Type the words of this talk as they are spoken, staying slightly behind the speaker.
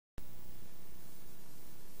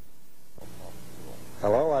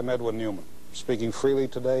I'm Edwin Newman. Speaking freely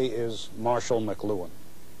today is Marshall McLuhan.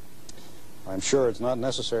 I'm sure it's not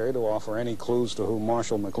necessary to offer any clues to who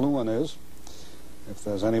Marshall McLuhan is. If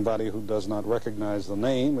there's anybody who does not recognize the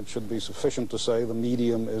name, it should be sufficient to say the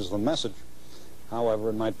medium is the message. However,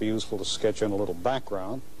 it might be useful to sketch in a little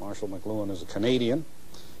background. Marshall McLuhan is a Canadian.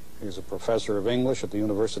 He's a professor of English at the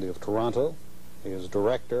University of Toronto. He is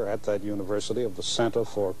director at that university of the Center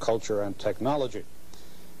for Culture and Technology.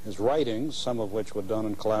 His writings, some of which were done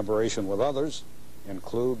in collaboration with others,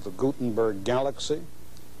 include the Gutenberg Galaxy,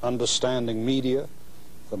 Understanding Media,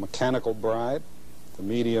 The Mechanical Bride, The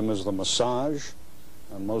Medium is the Massage,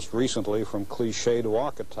 and most recently From Cliché to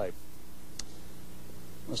Archetype.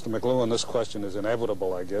 Mr. McLuhan, this question is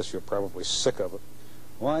inevitable, I guess. You're probably sick of it.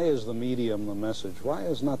 Why is the medium the message? Why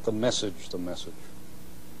is not the message the message?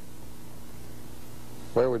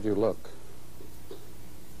 Where would you look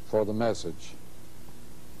for the message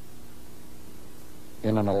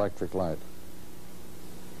in an electric light?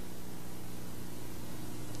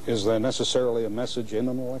 Is there necessarily a message in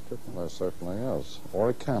an electric light? There certainly is. Or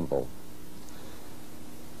a candle.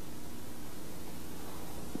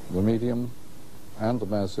 The medium and the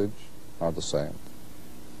message are the same.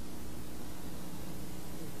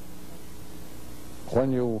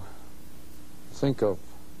 When you think of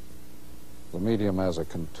the medium as a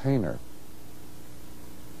container,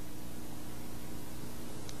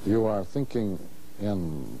 you are thinking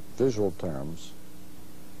in visual terms.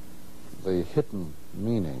 The hidden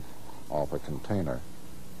meaning of a container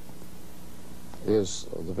is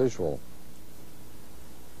the visual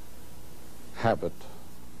habit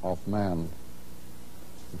of man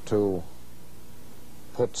to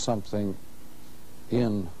put something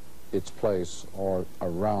in its place or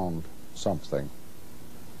around something.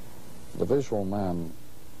 The visual man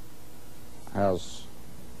has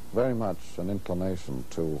very much an inclination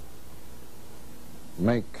to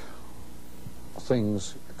make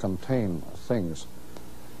things contain things.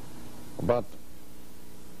 But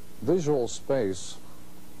visual space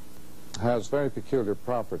has very peculiar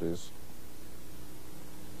properties.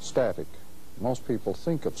 Static. Most people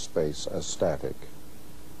think of space as static.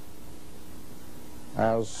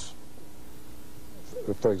 As,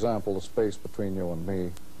 for example, the space between you and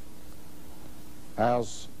me,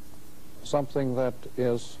 as something that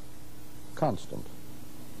is constant.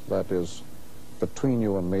 That is, between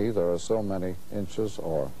you and me, there are so many inches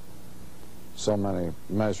or so many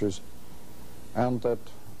measures, and that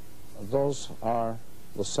those are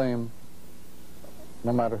the same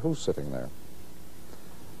no matter who's sitting there.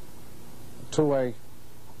 To a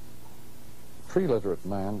pre-literate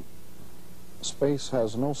man, space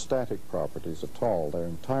has no static properties at all. They're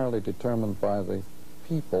entirely determined by the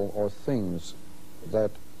people or things that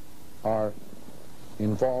are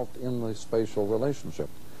involved in the spatial relationship.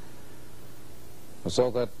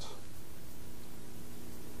 So that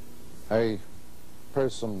a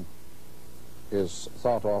person is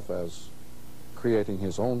thought of as creating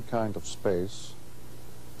his own kind of space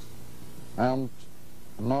and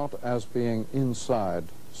not as being inside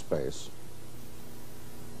space.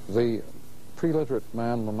 The pre-literate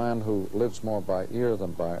man, the man who lives more by ear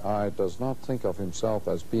than by eye, does not think of himself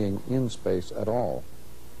as being in space at all.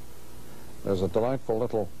 There's a delightful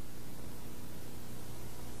little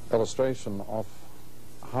illustration of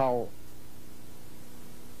how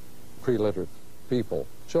pre-literate people,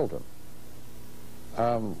 children,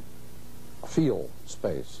 feel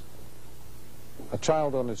space. A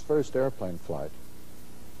child on his first airplane flight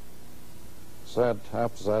said,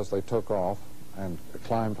 as they took off and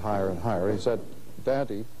climbed higher and higher, he said,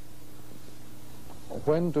 "Daddy,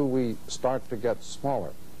 when do we start to get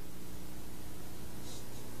smaller?"